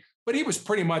trade, but he was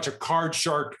pretty much a card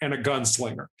shark and a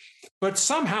gunslinger. But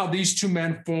somehow these two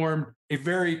men formed a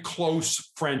very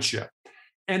close friendship.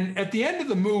 And at the end of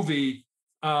the movie,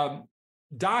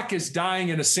 Doc is dying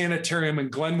in a sanitarium in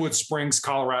Glenwood Springs,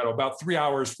 Colorado, about 3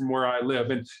 hours from where I live.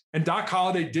 And Doc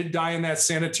Holliday did die in that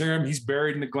sanitarium. He's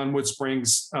buried in the Glenwood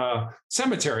Springs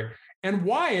cemetery. And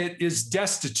Wyatt is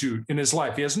destitute in his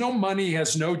life. He has no money, he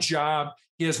has no job,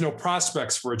 he has no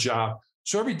prospects for a job.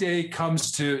 So every day he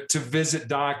comes to visit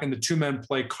Doc, and the two men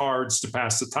play cards to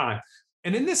pass the time.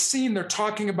 And in this scene, they're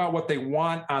talking about what they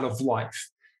want out of life.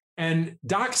 And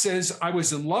Doc says, I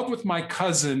was in love with my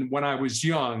cousin when I was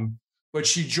young, but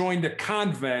she joined a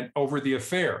convent over the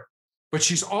affair. But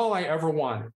she's all I ever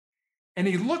wanted. And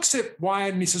he looks at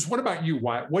Wyatt and he says, what about you,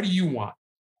 Wyatt? What do you want?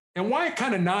 And Wyatt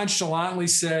kind of nonchalantly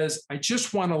says, I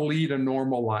just want to lead a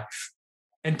normal life.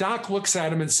 And Doc looks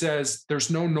at him and says, there's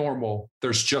no normal,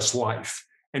 there's just life,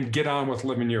 and get on with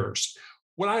living yours.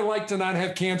 Would I like to not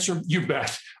have cancer? You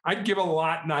bet. I'd give a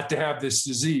lot not to have this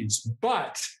disease.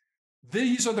 But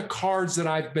these are the cards that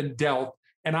I've been dealt,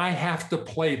 and I have to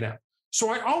play them. So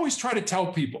I always try to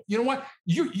tell people, you know what?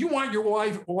 You want your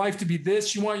life to be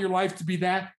this, you want your life to be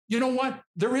that. You know what?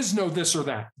 There is no this or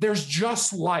that. There's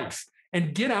just life.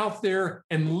 And get out there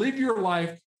and live your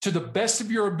life to the best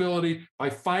of your ability by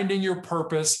finding your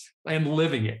purpose and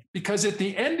living it. Because at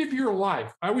the end of your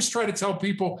life, I always try to tell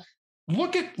people,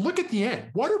 look at the end.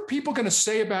 What are people going to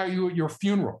say about you at your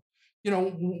funeral? You know,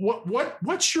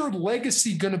 what's your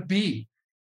legacy going to be?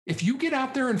 If you get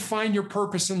out there and find your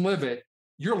purpose and live it,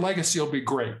 your legacy will be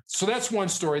great. So that's one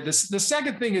story. The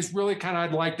second thing is really kind of,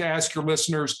 I'd like to ask your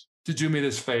listeners to do me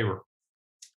this favor.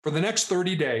 For the next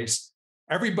 30 days,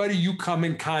 everybody you come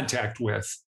in contact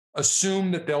with,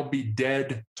 assume that they'll be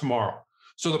dead tomorrow.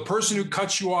 So the person who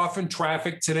cuts you off in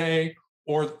traffic today,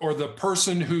 or the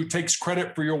person who takes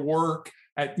credit for your work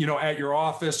at your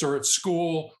office or at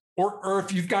school, or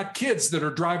if you've got kids that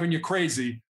are driving you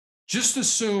crazy, just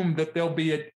assume that they'll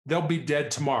be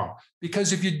dead tomorrow.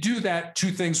 Because if you do that,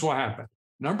 two things will happen.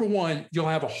 Number one, you'll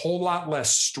have a whole lot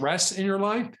less stress in your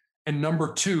life. And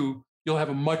number two, you'll have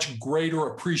a much greater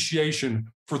appreciation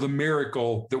for the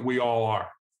miracle that we all are.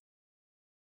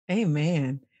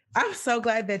 Amen. I'm so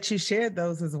glad that you shared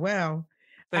those as well.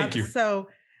 Thank you. So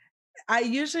I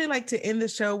usually like to end the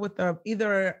show with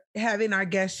either having our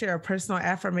guests share a personal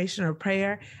affirmation or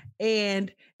prayer.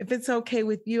 And if it's okay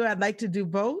with you, I'd like to do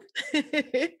both.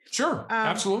 Sure,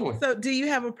 absolutely. So do you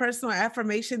have a personal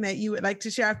affirmation that you would like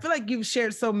to share? I feel like you've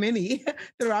shared so many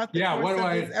throughout the course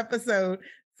of this episode.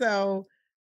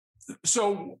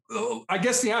 So I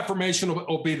guess the affirmation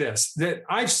will be this, that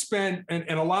I've spent, and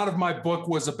a lot of my book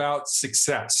was about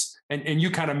success. And you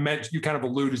kind of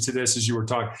alluded to this as you were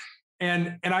talking.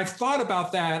 And I've thought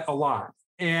about that a lot.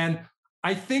 And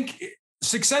I think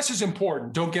success is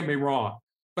important, don't get me wrong.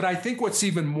 But I think what's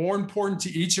even more important to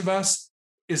each of us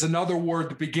is another word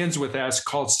that begins with S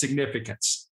called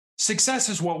significance. Success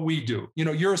is what we do. You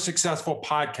know, you're a successful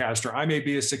podcaster. I may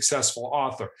be a successful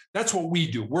author. That's what we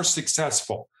do. We're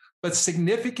successful. But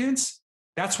significance,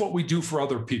 that's what we do for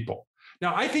other people.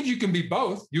 Now, I think you can be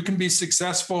both. You can be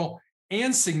successful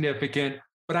and significant,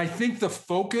 but I think the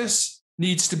focus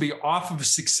needs to be off of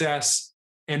success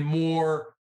and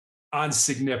more on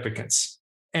significance.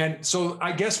 And so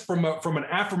I guess from an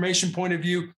affirmation point of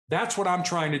view, that's what I'm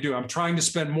trying to do. I'm trying to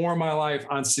spend more of my life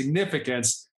on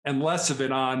significance and less of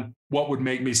it on what would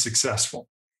make me successful.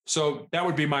 So that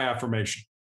would be my affirmation.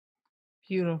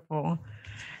 Beautiful.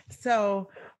 So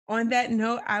on that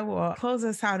note, I will close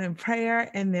us out in prayer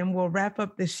and then we'll wrap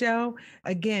up the show.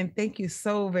 Again, thank you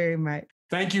so very much.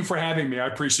 Thank you for having me. I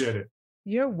appreciate it.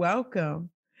 You're welcome.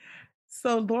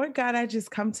 So, Lord God, I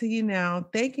just come to you now,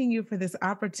 thanking you for this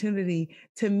opportunity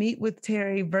to meet with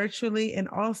Terry virtually and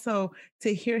also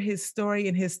to hear his story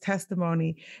and his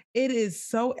testimony. It is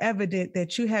so evident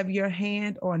that you have your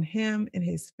hand on him and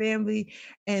his family.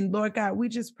 And Lord God, we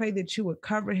just pray that you would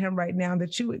cover him right now,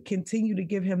 that you would continue to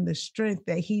give him the strength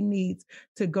that he needs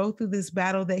to go through this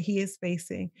battle that he is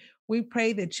facing. We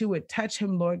pray that you would touch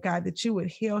him, Lord God, that you would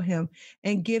heal him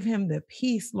and give him the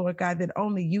peace, Lord God, that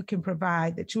only you can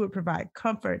provide, that you would provide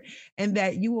comfort, and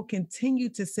that you will continue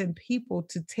to send people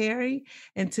to Terry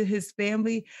and to his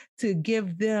family to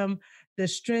give them the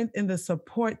strength and the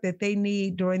support that they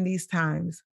need during these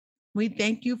times. We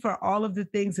thank you for all of the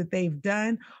things that they've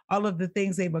done, all of the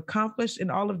things they've accomplished,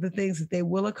 and all of the things that they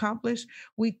will accomplish.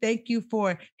 We thank you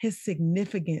for his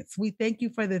significance. We thank you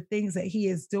for the things that he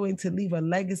is doing to leave a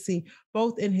legacy,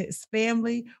 both in his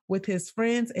family, with his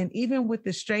friends, and even with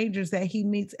the strangers that he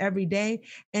meets every day,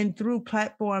 and through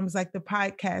platforms like the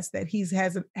podcast that he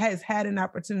has had an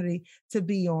opportunity to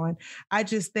be on. I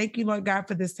just thank you, Lord God,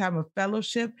 for this time of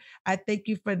fellowship. I thank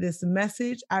you for this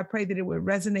message. I pray that it would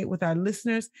resonate with our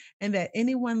listeners, and that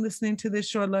anyone listening to this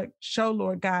show,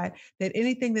 Lord God, that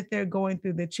anything that they're going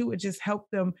through, that you would just help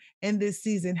them in this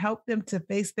season, help them to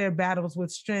face their battles with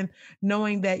strength,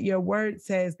 knowing that your word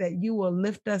says that you will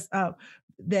lift us up,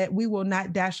 that we will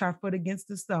not dash our foot against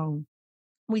the stone.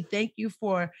 We thank you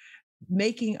for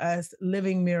making us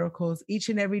living miracles each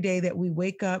and every day that we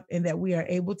wake up and that we are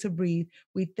able to breathe.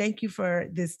 We thank you for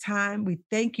this time. We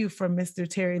thank you for Mr.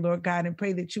 Terry, Lord God, and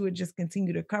pray that you would just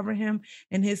continue to cover him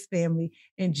and his family.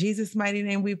 In Jesus' mighty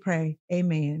name we pray.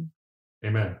 Amen.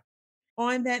 Amen.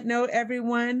 On that note,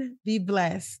 everyone, be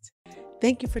blessed.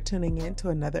 Thank you for tuning in to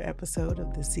another episode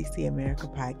of the CC America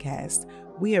podcast.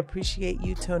 We appreciate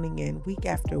you tuning in week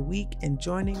after week and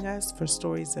joining us for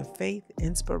stories of faith,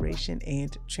 inspiration,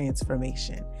 and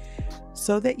transformation.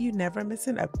 So that you never miss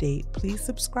an update, please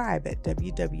subscribe at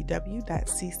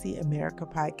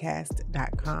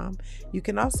www.ccamericapodcast.com. You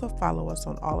can also follow us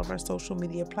on all of our social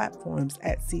media platforms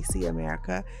at CC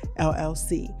America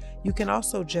LLC. You can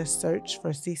also just search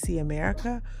for CC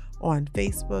America on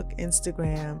Facebook,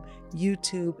 Instagram,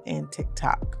 YouTube, and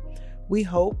TikTok. We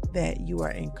hope that you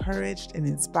are encouraged and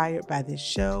inspired by this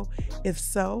show. If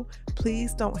so,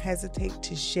 please don't hesitate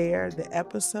to share the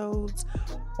episodes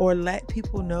or let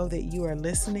people know that you are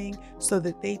listening so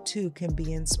that they too can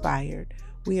be inspired.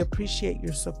 We appreciate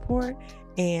your support,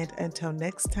 and until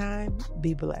next time,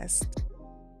 be blessed.